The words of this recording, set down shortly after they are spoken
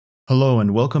Hello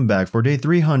and welcome back for day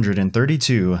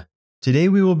 332. Today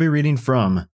we will be reading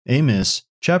from Amos,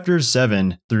 chapters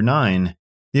 7 through 9,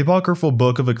 the Apocryphal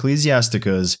book of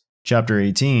Ecclesiasticus, chapter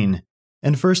 18,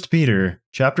 and 1 Peter,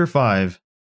 chapter 5.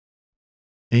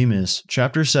 Amos,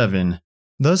 chapter 7.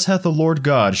 Thus hath the Lord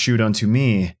God shewed unto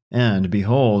me, and,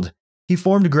 behold, he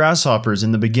formed grasshoppers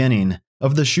in the beginning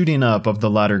of the shooting up of the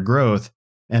latter growth,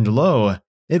 and lo,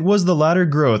 it was the latter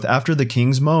growth after the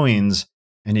king's mowings.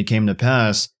 And it came to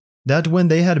pass, that when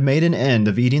they had made an end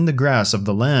of eating the grass of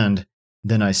the land,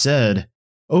 then I said,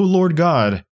 O Lord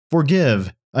God,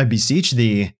 forgive, I beseech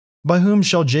thee, by whom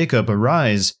shall Jacob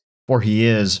arise? For he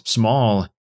is small.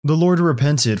 The Lord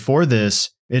repented for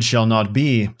this, it shall not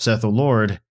be, saith the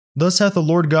Lord. Thus hath the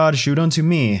Lord God shewed unto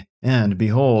me, and,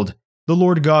 behold, the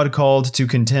Lord God called to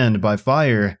contend by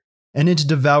fire, and it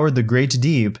devoured the great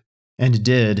deep, and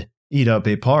did eat up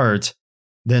a part.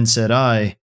 Then said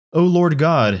I, O Lord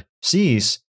God,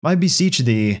 cease, I beseech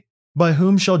thee, by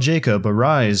whom shall Jacob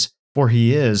arise? For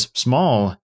he is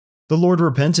small. The Lord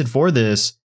repented for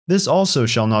this also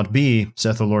shall not be,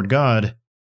 saith the Lord God.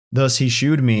 Thus he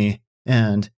shewed me,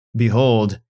 and,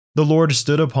 behold, the Lord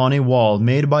stood upon a wall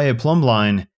made by a plumb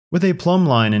line, with a plumb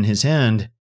line in his hand.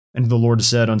 And the Lord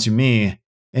said unto me,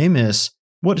 Amos,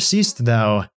 what seest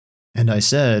thou? And I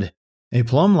said, A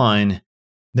plumb line.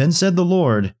 Then said the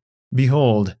Lord,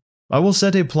 Behold, I will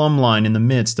set a plumb line in the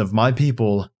midst of my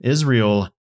people, Israel.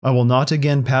 I will not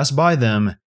again pass by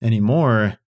them any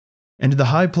more. And the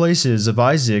high places of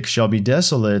Isaac shall be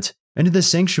desolate, and the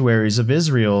sanctuaries of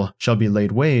Israel shall be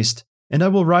laid waste. And I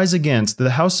will rise against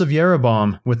the house of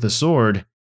Jeroboam with the sword.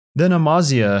 Then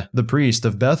Amaziah, the priest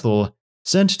of Bethel,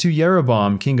 sent to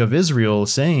Jeroboam king of Israel,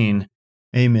 saying,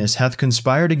 Amos hath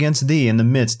conspired against thee in the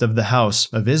midst of the house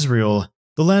of Israel.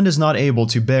 The land is not able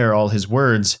to bear all his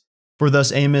words. For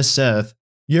thus Amos saith,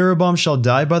 Jeroboam shall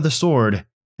die by the sword,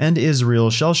 and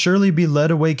Israel shall surely be led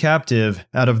away captive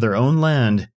out of their own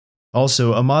land.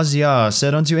 Also Amaziah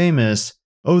said unto Amos,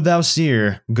 O thou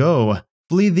seer, go,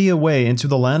 flee thee away into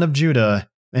the land of Judah,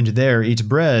 and there eat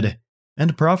bread,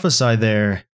 and prophesy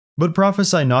there. But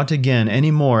prophesy not again any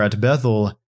more at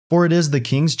Bethel, for it is the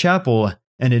king's chapel,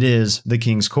 and it is the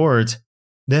king's court.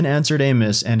 Then answered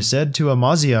Amos and said to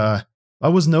Amaziah, I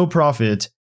was no prophet,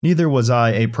 neither was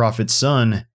I a prophet's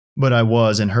son, but I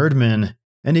was an herdman,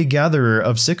 and a gatherer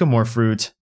of sycamore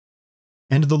fruit.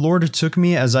 And the Lord took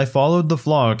me as I followed the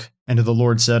flock, and the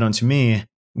Lord said unto me,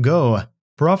 Go,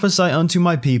 prophesy unto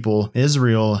my people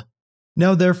Israel.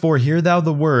 Now therefore hear thou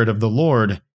the word of the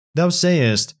Lord. Thou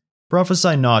sayest,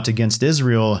 Prophesy not against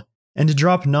Israel, and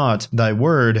drop not thy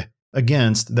word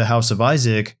against the house of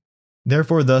Isaac.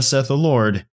 Therefore thus saith the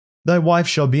Lord, Thy wife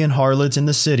shall be an harlot in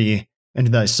the city, and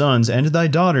thy sons and thy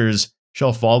daughters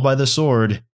shall fall by the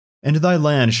sword, and thy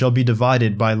land shall be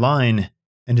divided by line,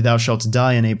 and thou shalt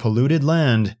die in a polluted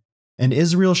land, and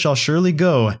Israel shall surely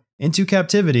go into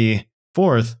captivity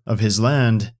forth of his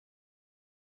land.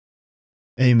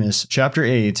 Amos chapter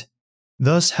 8.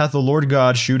 Thus hath the Lord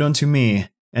God shewed unto me,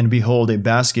 and behold a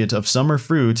basket of summer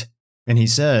fruit, and he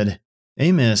said,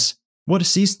 Amos, what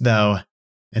seest thou?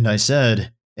 And I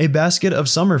said, A basket of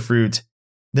summer fruit.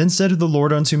 Then said the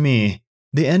Lord unto me,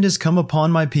 The end is come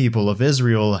upon my people of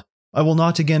Israel. I will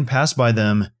not again pass by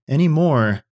them any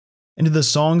more. And the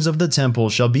songs of the temple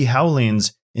shall be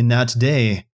howlings in that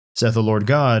day, saith the Lord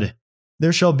God.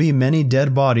 There shall be many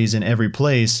dead bodies in every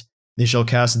place. They shall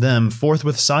cast them forth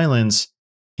with silence.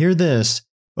 Hear this,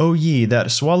 O ye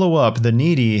that swallow up the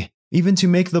needy, even to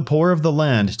make the poor of the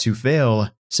land to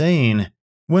fail, saying,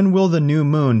 When will the new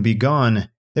moon be gone,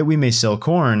 that we may sell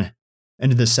corn?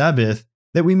 And the Sabbath,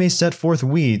 that we may set forth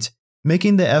wheat,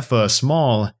 making the ephah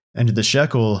small, and the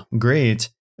shekel great,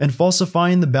 and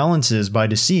falsifying the balances by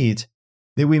deceit,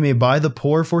 that we may buy the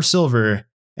poor for silver,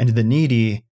 and the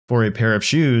needy for a pair of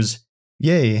shoes,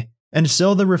 yea, and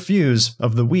sell the refuse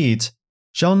of the wheat.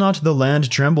 Shall not the land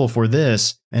tremble for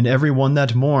this, and every one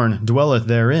that mourn dwelleth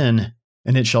therein?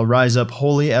 And it shall rise up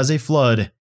wholly as a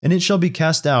flood, and it shall be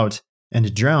cast out,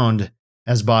 and drowned,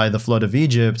 as by the flood of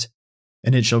Egypt.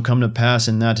 And it shall come to pass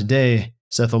in that day,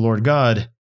 saith the Lord God,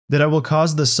 that I will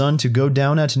cause the sun to go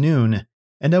down at noon,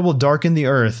 and I will darken the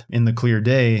earth in the clear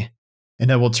day.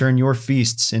 And I will turn your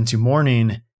feasts into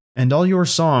mourning, and all your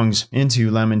songs into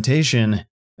lamentation.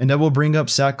 And I will bring up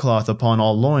sackcloth upon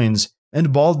all loins,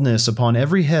 and baldness upon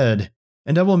every head.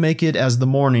 And I will make it as the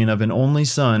mourning of an only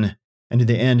son, and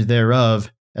the end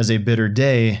thereof as a bitter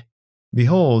day.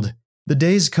 Behold, the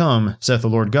days come, saith the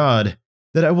Lord God,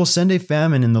 that I will send a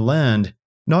famine in the land,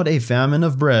 not a famine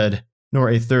of bread, nor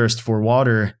a thirst for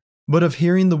water, but of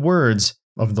hearing the words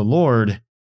of the Lord.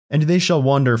 And they shall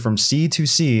wander from sea to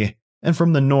sea, and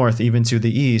from the north even to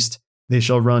the east. They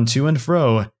shall run to and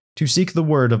fro to seek the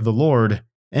word of the Lord,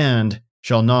 and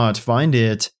shall not find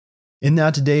it. In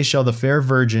that day shall the fair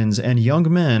virgins and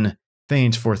young men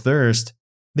faint for thirst,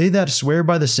 they that swear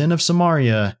by the sin of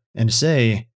Samaria, and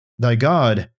say, Thy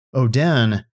God, O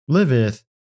Dan, liveth,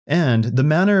 and the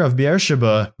manor of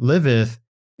Beersheba liveth,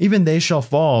 even they shall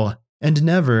fall, and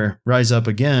never rise up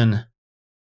again.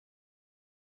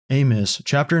 Amos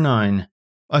chapter 9.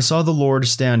 I saw the Lord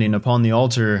standing upon the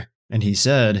altar, and he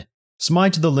said,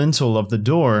 Smite the lintel of the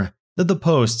door, that the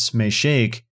posts may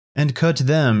shake, and cut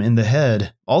them in the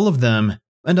head, all of them,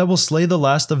 and I will slay the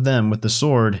last of them with the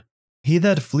sword. He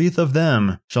that fleeth of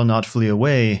them shall not flee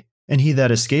away, and he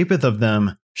that escapeth of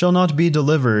them shall not be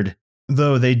delivered.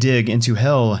 Though they dig into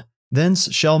hell,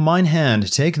 thence shall mine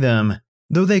hand take them.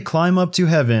 Though they climb up to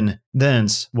heaven,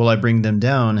 thence will I bring them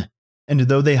down. And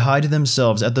though they hide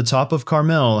themselves at the top of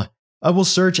Carmel, I will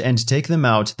search and take them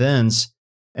out thence.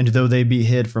 And though they be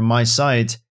hid from my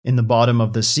sight in the bottom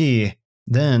of the sea,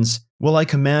 thence will I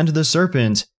command the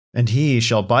serpent, and he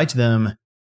shall bite them.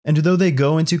 And though they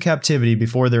go into captivity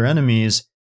before their enemies,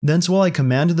 thence will I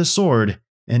command the sword,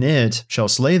 and it shall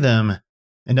slay them.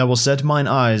 And I will set mine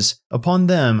eyes upon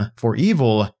them for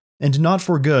evil, and not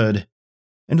for good.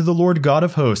 And the Lord God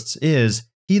of hosts is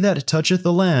he that toucheth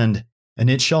the land, and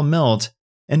it shall melt,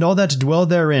 and all that dwell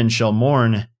therein shall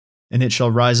mourn. And it shall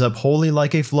rise up wholly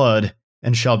like a flood,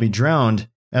 and shall be drowned,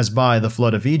 as by the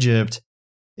flood of Egypt.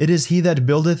 It is he that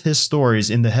buildeth his stories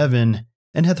in the heaven,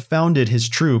 and hath founded his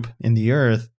troop in the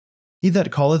earth. He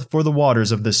that calleth for the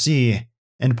waters of the sea,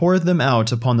 and poureth them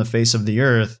out upon the face of the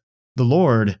earth. The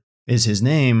Lord is his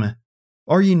name.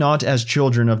 Are ye not as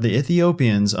children of the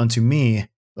Ethiopians unto me,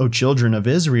 O children of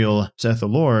Israel, saith the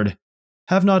Lord?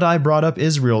 Have not I brought up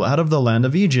Israel out of the land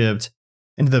of Egypt,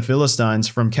 and the Philistines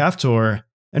from Caphtor,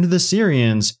 and the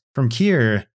Syrians from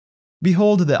Kir?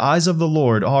 Behold, the eyes of the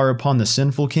Lord are upon the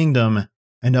sinful kingdom,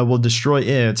 and I will destroy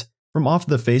it from off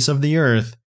the face of the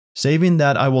earth, saving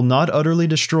that I will not utterly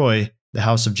destroy the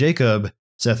house of Jacob,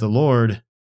 saith the Lord.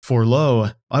 For lo,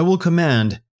 I will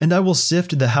command, and I will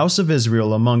sift the house of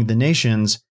Israel among the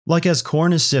nations, like as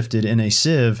corn is sifted in a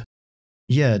sieve.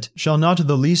 Yet shall not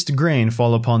the least grain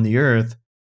fall upon the earth.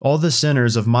 All the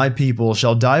sinners of my people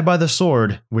shall die by the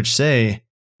sword, which say,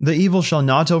 The evil shall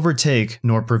not overtake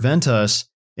nor prevent us.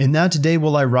 In that day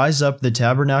will I rise up the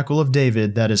tabernacle of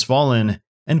David that is fallen,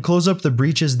 and close up the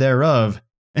breaches thereof.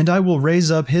 And I will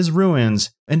raise up his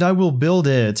ruins, and I will build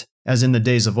it, as in the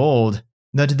days of old,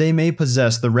 that they may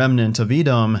possess the remnant of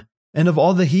Edom, and of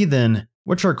all the heathen,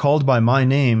 which are called by my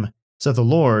name, saith the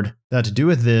Lord, that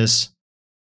doeth this.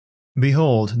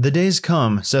 Behold, the days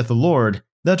come, saith the Lord,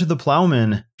 that the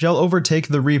plowman shall overtake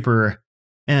the reaper,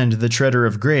 and the treader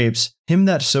of grapes him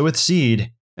that soweth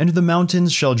seed, and the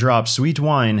mountains shall drop sweet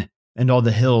wine, and all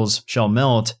the hills shall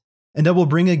melt. And I will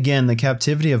bring again the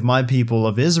captivity of my people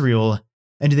of Israel,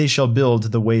 and they shall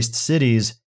build the waste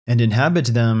cities, and inhabit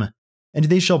them. And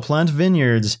they shall plant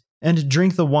vineyards, and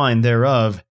drink the wine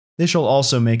thereof. They shall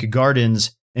also make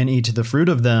gardens, and eat the fruit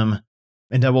of them.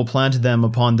 And I will plant them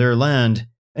upon their land,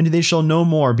 and they shall no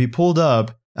more be pulled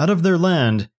up out of their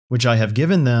land, which I have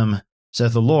given them,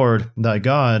 saith the Lord thy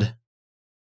God.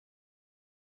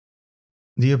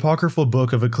 The Apocryphal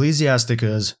Book of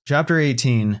Ecclesiasticus, chapter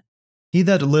 18. He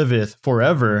that liveth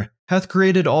forever hath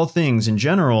created all things in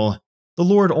general. The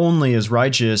Lord only is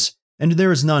righteous, and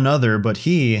there is none other but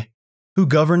he, who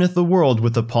governeth the world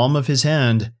with the palm of his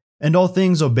hand, and all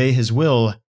things obey his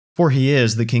will, for he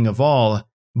is the King of all,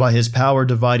 by his power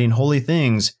dividing holy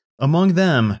things among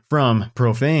them from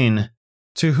profane.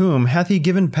 To whom hath he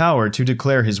given power to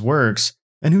declare his works,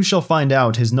 and who shall find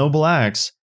out his noble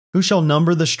acts? Who shall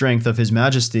number the strength of his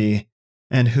majesty?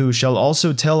 And who shall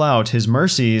also tell out his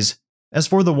mercies? As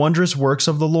for the wondrous works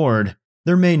of the Lord,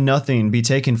 there may nothing be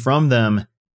taken from them,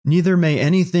 neither may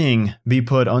anything be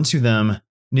put unto them,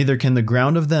 neither can the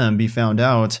ground of them be found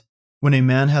out. When a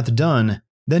man hath done,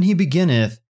 then he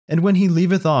beginneth, and when he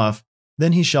leaveth off,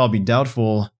 then he shall be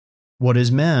doubtful. What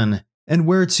is man, and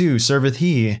whereto serveth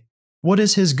he? What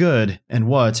is his good, and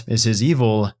what is his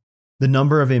evil? The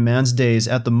number of a man's days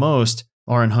at the most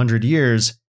are 100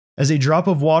 years, as a drop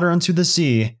of water unto the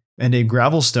sea, and a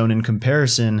gravel stone in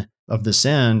comparison of the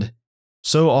sand.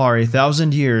 So are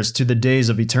 1,000 years to the days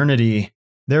of eternity.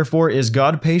 Therefore is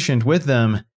God patient with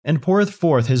them, and poureth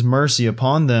forth his mercy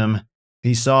upon them.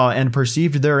 He saw and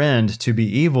perceived their end to be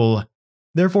evil.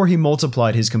 Therefore he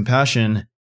multiplied his compassion.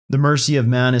 The mercy of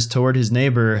man is toward his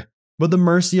neighbor, but the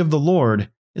mercy of the Lord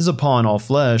is upon all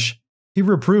flesh. He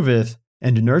reproveth,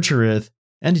 and nurtureth,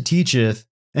 and teacheth,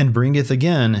 and bringeth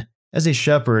again, as a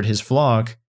shepherd his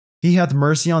flock. He hath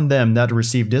mercy on them that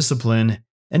receive discipline,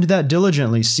 and that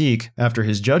diligently seek after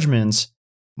his judgments.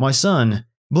 My son,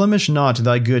 blemish not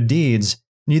thy good deeds,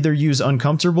 neither use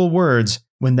uncomfortable words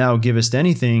when thou givest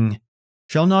anything.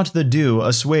 Shall not the dew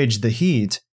assuage the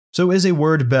heat? So is a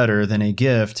word better than a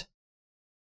gift.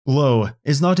 Lo,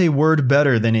 is not a word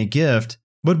better than a gift,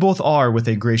 but both are with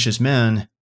a gracious man.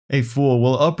 A fool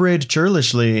will upbraid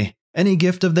churlishly, and a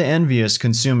gift of the envious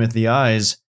consumeth the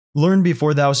eyes. Learn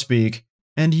before thou speak,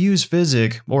 and use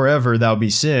physic or ever thou be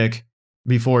sick.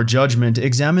 Before judgment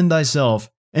examine thyself,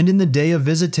 and in the day of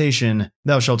visitation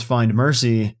thou shalt find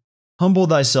mercy. Humble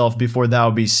thyself before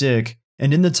thou be sick,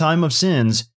 and in the time of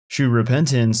sins shew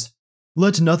repentance.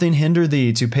 Let nothing hinder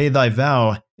thee to pay thy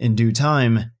vow in due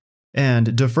time,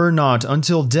 and defer not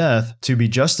until death to be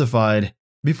justified.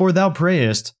 Before thou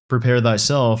prayest, prepare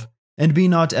thyself, and be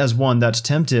not as one that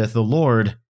tempteth the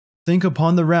Lord. Think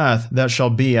upon the wrath that shall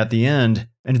be at the end,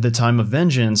 and the time of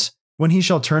vengeance, when he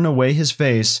shall turn away his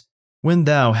face. When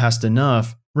thou hast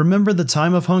enough, remember the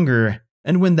time of hunger,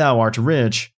 and when thou art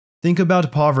rich, think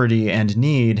about poverty and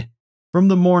need. From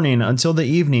the morning until the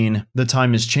evening the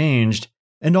time is changed,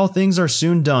 and all things are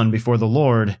soon done before the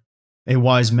Lord. A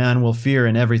wise man will fear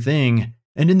in everything,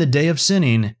 and in the day of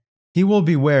sinning he will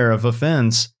beware of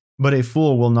offense, but a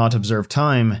fool will not observe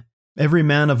time. Every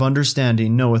man of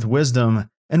understanding knoweth wisdom,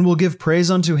 and will give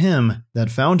praise unto him that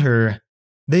found her.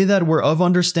 They that were of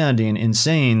understanding in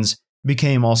sayings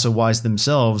became also wise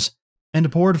themselves,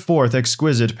 and poured forth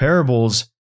exquisite parables.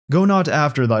 Go not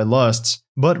after thy lusts,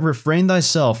 but refrain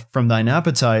thyself from thine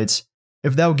appetites.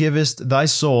 If thou givest thy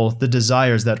soul the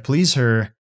desires that please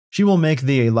her, she will make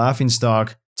thee a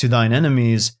laughingstock to thine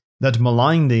enemies that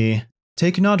malign thee.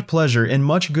 Take not pleasure in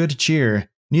much good cheer,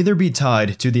 neither be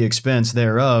tied to the expense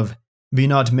thereof. Be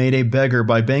not made a beggar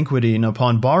by banqueting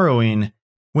upon borrowing,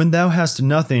 when thou hast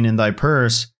nothing in thy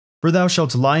purse, for thou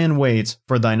shalt lie in wait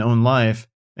for thine own life,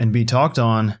 and be talked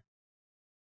on.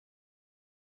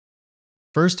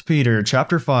 1 Peter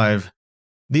chapter 5.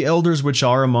 The elders which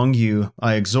are among you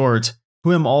I exhort,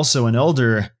 who am also an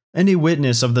elder, and a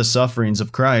witness of the sufferings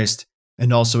of Christ,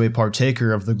 and also a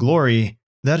partaker of the glory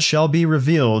that shall be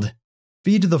revealed.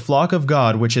 Feed the flock of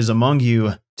God which is among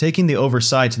you, taking the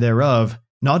oversight thereof,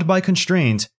 not by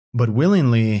constraint, but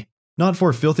willingly, not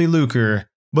for filthy lucre,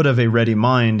 but of a ready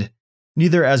mind,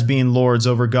 neither as being lords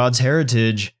over God's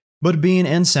heritage, but being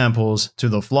ensamples to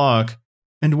the flock.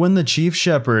 And when the chief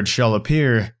shepherd shall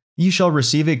appear, ye shall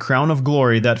receive a crown of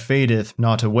glory that fadeth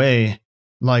not away.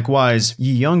 Likewise,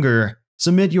 ye younger,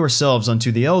 submit yourselves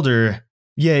unto the elder.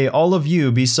 Yea, all of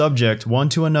you be subject one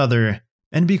to another,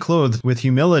 and be clothed with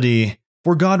humility,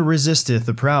 for God resisteth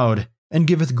the proud, and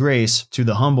giveth grace to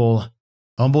the humble.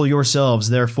 Humble yourselves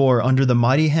therefore under the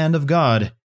mighty hand of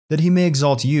God, that he may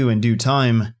exalt you in due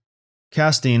time.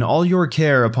 Casting all your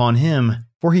care upon him,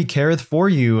 for he careth for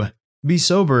you. Be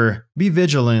sober, be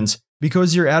vigilant,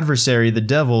 because your adversary the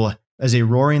devil, as a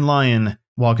roaring lion,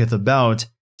 walketh about,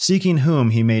 seeking whom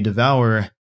he may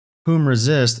devour. Whom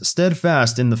resist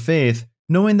steadfast in the faith,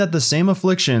 knowing that the same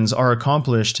afflictions are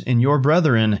accomplished in your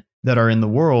brethren that are in the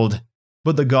world.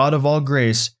 But the God of all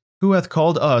grace, who hath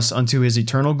called us unto his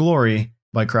eternal glory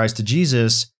by Christ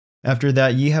Jesus, after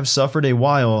that ye have suffered a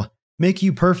while, make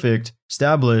you perfect,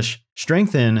 stablish,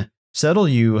 strengthen, settle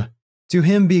you. To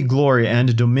him be glory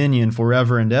and dominion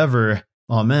forever and ever.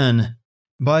 Amen.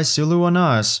 By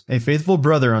Silvanus, a faithful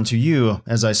brother unto you,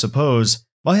 as I suppose,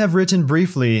 I have written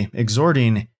briefly,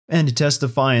 exhorting, and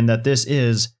testifying that this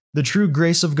is the true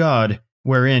grace of God,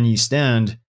 wherein ye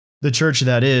stand. The church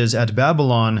that is at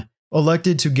Babylon,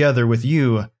 elected together with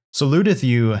you, saluteth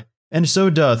you, and so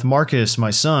doth Marcus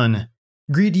my son.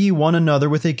 Greet ye one another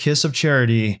with a kiss of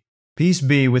charity. Peace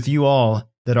be with you all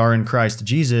that are in Christ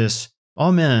Jesus.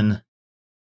 Amen.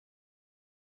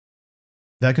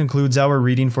 That concludes our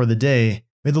reading for the day.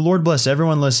 May the Lord bless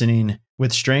everyone listening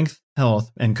with strength,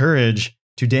 health, and courage,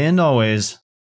 today and always.